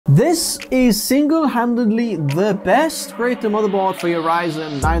This is single-handedly the best Creator Motherboard for your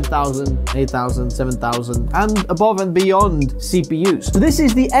Ryzen 9000, 8000, 7000 and above and beyond CPUs. So this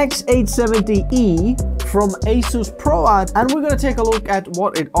is the X870e from Asus ProArt, and we're going to take a look at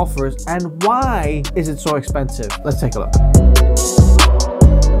what it offers and why is it so expensive. Let's take a look.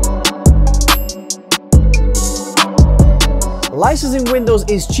 Licensing Windows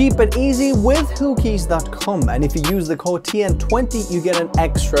is cheap and easy with whokeys.com, and if you use the code TN20 you get an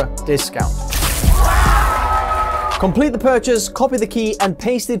extra discount. Complete the purchase, copy the key and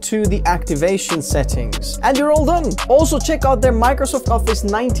paste it to the activation settings and you're all done. Also check out their Microsoft Office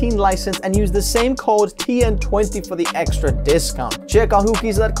 19 license and use the same code TN20 for the extra discount. Check out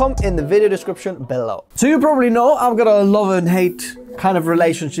whokeys.com in the video description below. So you probably know I've got a love and hate kind of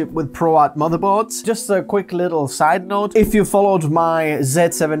relationship with ProArt motherboards. Just a quick little side note, if you followed my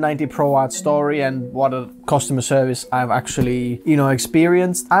Z790 ProArt story and what a customer service I've actually,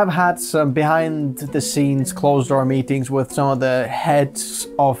 experienced, I've had some behind the scenes closed door meetings with some of the heads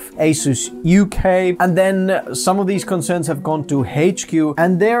of Asus UK, and then some of these concerns have gone to HQ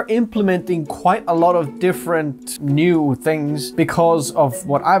and they're implementing quite a lot of different new things because of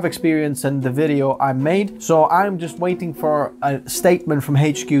what I've experienced and the video I made. So I'm just waiting for a statement from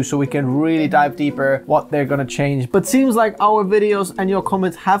HQ so we can really dive deeper what they're gonna change. But seems like our videos and your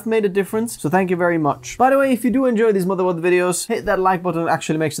comments have made a difference, so thank you very much. By the way, if you do enjoy these motherboard videos, hit that like button, it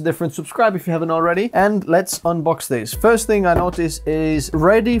actually makes a difference. Subscribe if you haven't already, and let's unbox this. First thing I notice is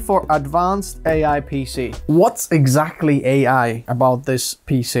ready for advanced AI PC. What's exactly AI about this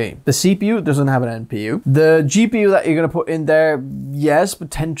PC? The CPU doesn't have an NPU. The GPU that you're gonna put in there, yes,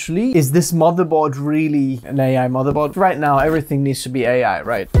 potentially. Is this motherboard really an AI motherboard? Right now, everything needs to be AI,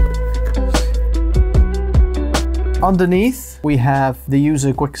 right? Underneath, we have the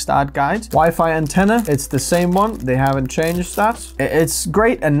user quick start guide. Wi-Fi antenna, it's the same one. They haven't changed that. It's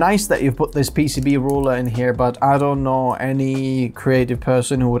great and nice that you've put this PCB ruler in here, but I don't know any creative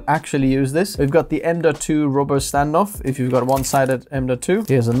person who would actually use this. We've got the M.2 rubber standoff if you've got one-sided M.2.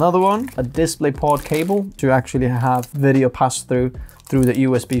 Here's another one, a DisplayPort cable to actually have video pass through the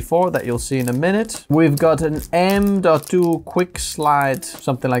USB 4 that you'll see in a minute. We've got an M.2 quick slide,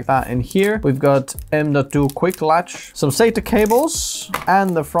 something like that in here. We've got M.2 quick latch, some SATA cables,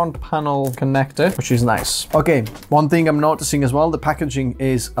 and the front panel connector, which is nice. Okay, one thing I'm noticing as well, the packaging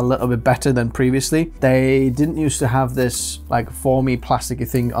is a little bit better than previously. They didn't used to have this like foamy plasticky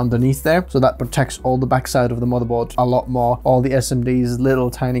thing underneath there, so that protects all the backside of the motherboard a lot more. All the SMDs, little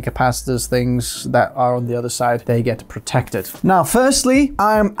tiny capacitors, things that are on the other side, they get protected. Now, firstly,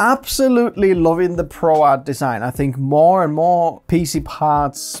 I'm absolutely loving the ProArt design. I think more and more PC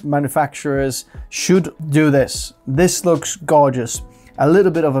parts manufacturers should do this. This looks gorgeous. A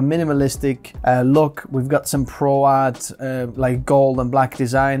little bit of a minimalistic look. We've got some ProArt like gold and black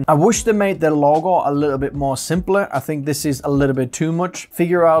design. I wish they made their logo a little bit more simpler. I think this is a little bit too much.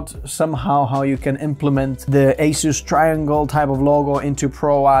 Figure out somehow how you can implement the Asus triangle type of logo into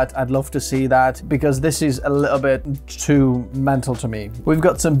ProArt. I'd love to see that because this is a little bit too mental to me. We've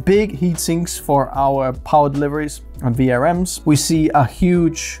got some big heat sinks for our power deliveries and VRMs. We see a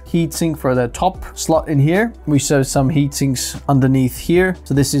huge heatsink for the top slot in here. We see some heatsinks underneath here.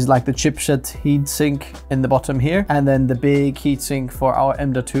 So this is like the chipset heatsink in the bottom here, and then the big heatsink for our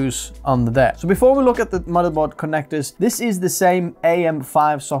M.2s under there. So before we look at the motherboard connectors, this is the same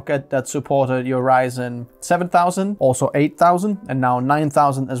AM5 socket that supported your Ryzen 7000, also 8000, and now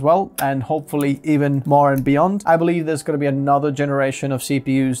 9000 as well, and hopefully even more and beyond. I believe there's going to be another generation of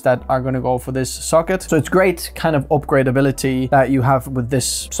CPUs that are going to go for this socket. So it's great kind of upgradability that you have with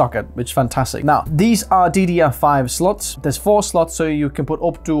this socket, which is fantastic. Now, these are DDR5 slots. There's 4 slots, so you can put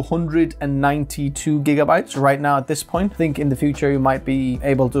up to 192 gigabytes right now at this point. I think in the future you might be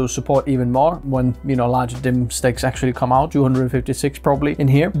able to support even more when, larger DIMM sticks actually come out, 256 probably in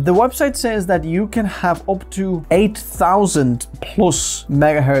here. The website says that you can have up to 8,000 plus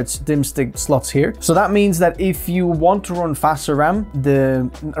megahertz DIMM stick slots here. So that means that if you want to run faster RAM, the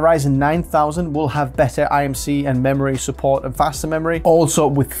Ryzen 9000 will have better IMC and memory support and faster memory, also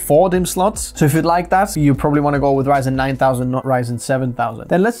with 4 DIMM slots. So if you'd like that, you probably want to go with Ryzen 9000, not Ryzen 7000.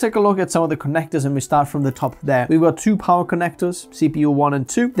 Then let's take a look at some of the connectors, and we start from the top there. We've got 2 power connectors, CPU 1 and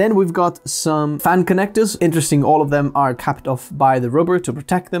 2. Then we've got some fan connectors. Interesting, all of them are capped off by the rubber to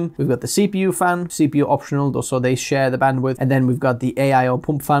protect them. We've got the CPU fan, CPU optional, so they share the bandwidth. And then we've got the AIO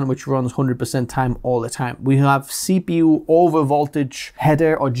pump fan, which runs 100% time all the time. We have CPU over voltage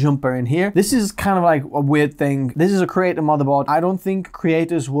header or jumper in here. This is kind of like a weird thing thing. This is a Creator motherboard. I don't think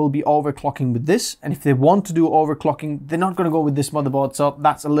creators will be overclocking with this. And if they want to do overclocking, they're not going to go with this motherboard. So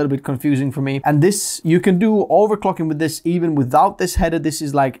that's a little bit confusing for me. And this, you can do overclocking with this even without this header. This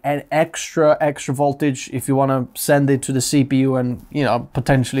is like an extra voltage. If you want to send it to the CPU and, you know,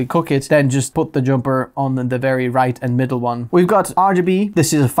 potentially cook it, then just put the jumper on the very right and middle one. We've got RGB.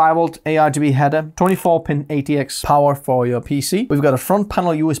 This is a 5V ARGB header, 24-pin ATX power for your PC. We've got a front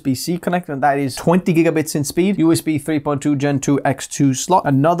panel USB-C connector, and that is 20 gigabits in speed, USB 3.2 Gen 2 X2 slot,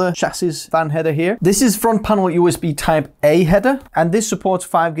 another chassis fan header here. This is front panel USB Type A header, and this supports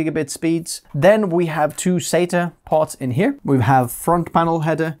 5 gigabit speeds. Then we have two SATA ports in here. We have front panel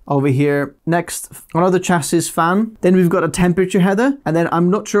header over here. Next, another chassis fan. Then we've got a temperature header, and then I'm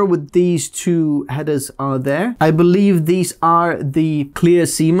not sure what these two headers are there. I believe these are the clear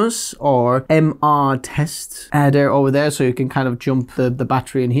CMOS or MR test header over there, so you can kind of jump the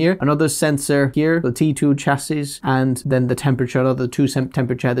battery in here. Another sensor here, the T2 chassis, and then the temperature, another two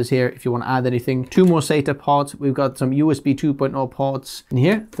temperature headers here if you want to add anything. Two more SATA ports. We've got some USB 2.0 ports in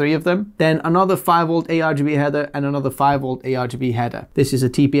here, 3 of them. Then another 5V ARGB header and another 5V ARGB header. This is a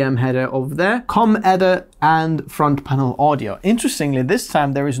TPM header over there. COM header and front panel audio. Interestingly, this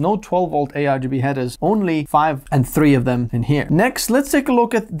time there is no 12V ARGB headers, only 5 and 3 of them in here. Next, let's take a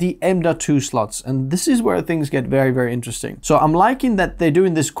look at the M.2 slots, and this is where things get very, very interesting. So I'm liking that they're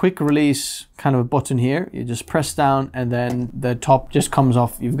doing this quick release kind of a button here. You just press down and then the top just comes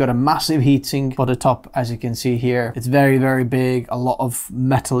off. You've got a massive heatsink for the top, as you can see here. It's very, very big, a lot of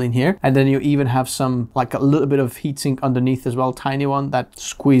metal in here. And then you even have some, like a little bit of heatsink underneath as well, tiny one that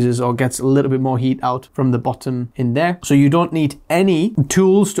squeezes or gets a little bit more heat out from the bottom in there. So you don't need any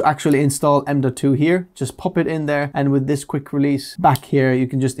tools to actually install M.2 here. Just pop it in there, and with this quick release back here, you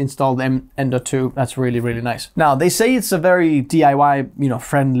can just install the M.2. That's really, really nice. Now, they say it's a very DIY, you know,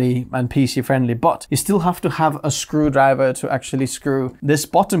 friendly and PC friendly, but you still have to have a screwdriver to actually screw this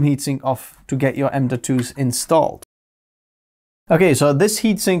bottom heatsink off to get your M.2s installed. Okay, so this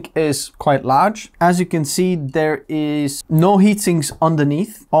heatsink is quite large. As you can see, there is no heatsinks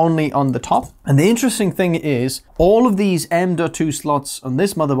underneath, only on the top. And the interesting thing is, all of these M.2 slots on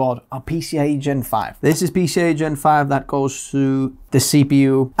this motherboard are PCIe Gen 5. This is PCIe Gen 5 that goes to the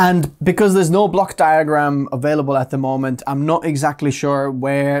CPU. And because there's no block diagram available at the moment, I'm not exactly sure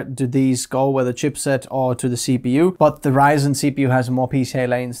where do these go, whether chipset or to the CPU. But the Ryzen CPU has more PCIe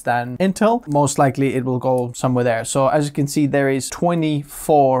lanes than Intel. Most likely it will go somewhere there. So as you can see, there is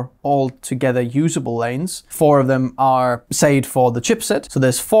 24 altogether usable lanes. 4 of them are saved for the chipset. So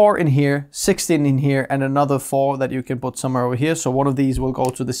there's 4 in here, 16 in here, and another 4 that you can put somewhere over here. So one of these will go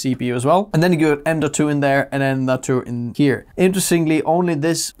to the CPU as well. And then you got M.2 in there and then M.2 in here. Interestingly, only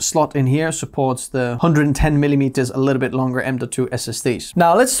this slot in here supports the 110 millimeters, a little bit longer M.2 SSDs.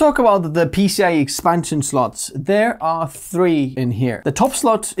 Now let's talk about the PCIe expansion slots. There are 3 in here. The top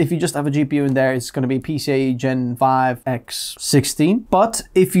slot, if you just have a GPU in there, it's going to be PCIe Gen 5 X16. But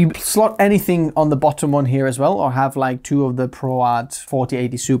if you slot anything on the bottom one here as well, or have like 2 of the ProArt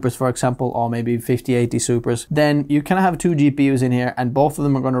 4080 Supers, for example, or maybe 5080 Supers, then you can have 2 GPUs in here, and both of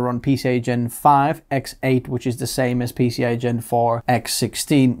them are going to run PCIe Gen 5 X8, which is the same as PCIe Gen 4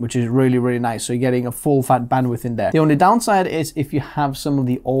 X16, which is really, really nice. So you're getting a full fat bandwidth in there. The only downside is if you have some of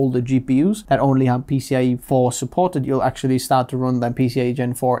the older GPUs that only have PCIe 4 supported, you'll actually start to run that PCIe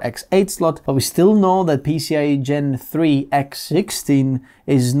Gen 4 X8 slot. But we still know that PCIe Gen 3 X16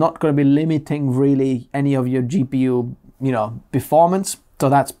 is not going to be limiting really any of your GPU, you know, performance. So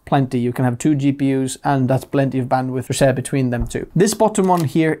that's plenty. You can have 2 GPUs and that's plenty of bandwidth to share between them too. This bottom one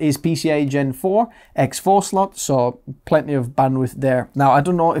here is PCIe Gen 4 X4 slot, so plenty of bandwidth there. Now, I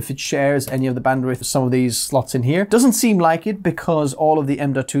don't know if it shares any of the bandwidth with some of these slots in here. Doesn't seem like it because all of the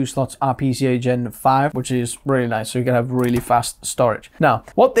M.2 slots are PCIe Gen 5, which is really nice. So you can have really fast storage. Now,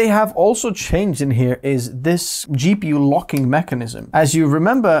 what they have also changed in here is this GPU locking mechanism. As you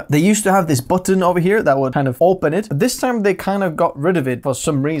remember, they used to have this button over here that would kind of open it. But this time they kind of got rid of it for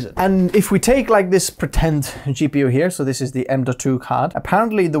some reason. And if we take like this pretend GPU here, so this is the M.2 card,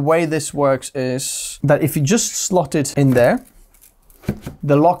 apparently the way this works is that if you just slot it in there,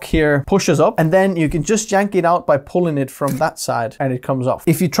 the lock here pushes up, and then you can just yank it out by pulling it from that side and it comes off.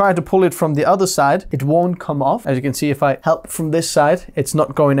 If you try to pull it from the other side, it won't come off. As you can see, if I help from this side, it's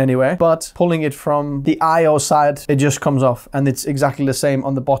not going anywhere, but pulling it from the IO side, it just comes off. And it's exactly the same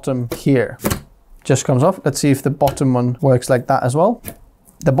on the bottom here. Just comes off. Let's see if the bottom one works like that as well.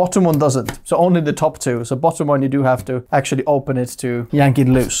 The bottom one doesn't. So only the top two. So bottom one, you do have to actually open it to yank it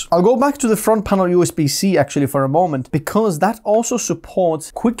loose. I'll go back to the front panel USB-C actually for a moment, because that also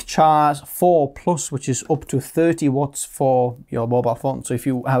supports quick charge 4+, which is up to 30 watts for your mobile phone. So if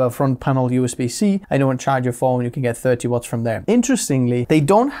you have a front panel USB-C and you want to charge your phone, you can get 30 watts from there. Interestingly, they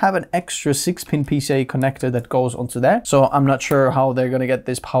don't have an extra 6-pin PCIe connector that goes onto there. So I'm not sure how they're going to get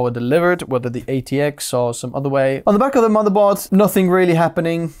this power delivered, whether the ATX or some other way. On the back of the motherboard, nothing really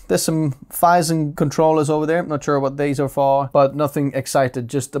happening. There's some PHYs and controllers over there. I'm not sure what these are for, but nothing excited,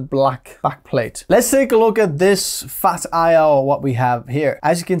 just a black backplate. Let's take a look at this fat IO, what we have here.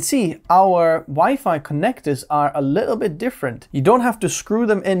 As you can see, our Wi-Fi connectors are a little bit different. You don't have to screw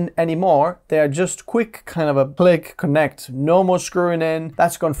them in anymore. They are just quick, kind of a click, connect, no more screwing in.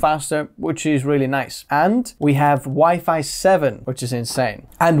 That's gone faster, which is really nice. And we have Wi-Fi 7, which is insane.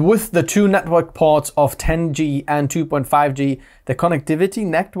 And with the two network ports of 10G and 2.5G, the connectivity,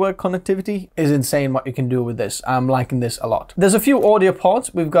 network connectivity, is insane what you can do with this. I'm liking this a lot. There's a few audio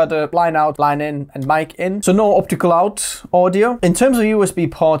ports. We've got a line out, line in, and mic in. So no optical out audio. In terms of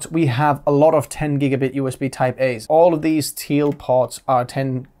USB ports, we have a lot of 10 gigabit USB Type A's. All of these teal ports are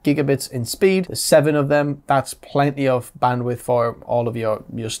 10 gigabits in speed. There's 7 of them. That's plenty of bandwidth for all of your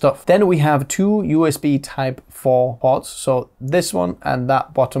stuff. Then we have 2 USB Type 4 ports. So this one and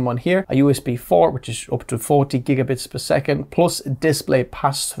that bottom one here, a USB 4, which is up to 40 gigabits per second, plus display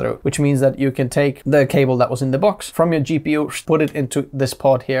pass-through, which means that you can take the cable that was in the box from your GPU, put it into this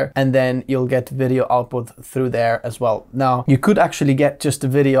port here, and then you'll get video output through there as well. Now, you could actually get just the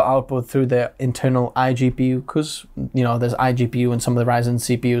video output through the internal iGPU, because, you know, there's iGPU and some of the Ryzen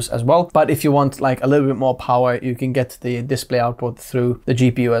CPUs as well. But if you want like a little bit more power, you can get the display output through the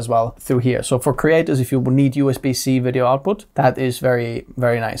GPU as well through here. So for creators, if you need USB-C video output, that is very,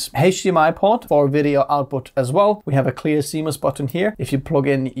 very nice. HDMI port for video output as well. We have a clear CMOS button here. If you plug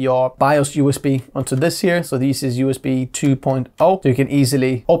in your BIOS USB onto this here, so this is USB 2.0, so you can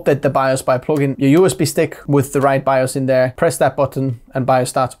easily update the BIOS by plugging your USB stick with the right BIOS in there, press that button, and BIOS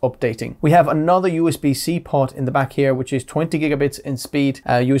starts updating. We have another USB-C port in the back here, which is 20 gigabits in speed,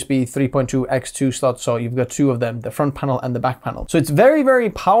 USB 3.2 X2 slot, so you've got 2 of them, the front panel and the back panel. So it's very, very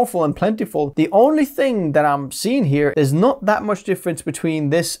powerful and plentiful. The only thing that I'm seeing here, there's not that much difference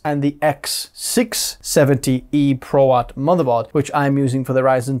between this and the X670e ProArt motherboard, which I'm using for the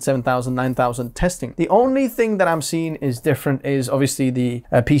Ryzen 7000, 9000 testing. The only thing that I'm seeing is different is obviously the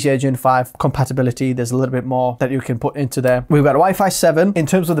PCIe Gen 5 compatibility. There's a little bit more that you can put into there. We've got Wi-Fi 7. In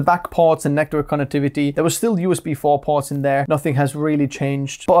terms of the back ports and network connectivity, there was still USB 4 ports in there. Nothing has really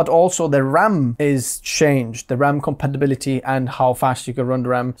changed, but also the RAM is changed, the RAM compatibility and how fast you can run the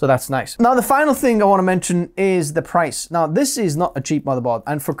RAM. So that's nice. Now, the final thing I want to mention is the price. Now, this is not a cheap motherboard,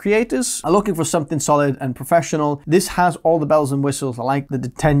 and for creators are looking for something solid and professional, this has all the bells and whistles. I like that the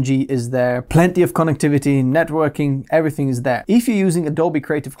 10G is there, plenty of connectivity, networking, everything is there. If you're using Adobe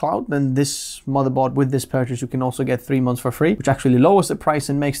Creative Cloud, then this motherboard, with this purchase, you can also get 3 months for free, which actually lowers the price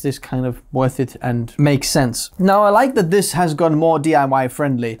and makes this kind of worth it and makes sense. Now, I like that this has gone more DIY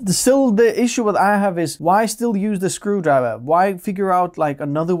friendly. Still, the issue that I have is, why still use the screwdriver? Why figure out like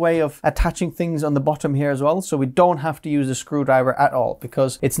another way of attaching things on the bottom here as well, so we don't have to use a screwdriver at all?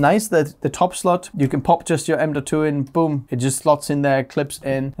 Because it's nice that the top slot, you can pop just your M.2 in, boom, it just slots in there, clips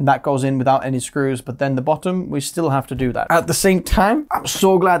in, and that goes in without any screws. But then the bottom, we still have to do that. At the same time, I'm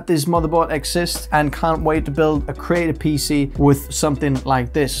so glad this motherboard exists and can't wait to build a creative PC with something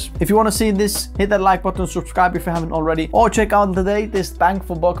like this. If you want to see this, hit that like button, subscribe if you haven't already, or check out the latest bang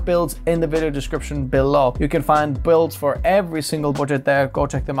for buck builds in the video description below. You can find builds for every single budget there. Go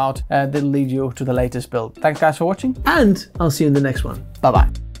check them out. They'll lead you to the latest build. Thanks guys for watching, and I'll see you in the next one. Bye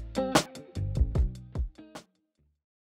bye.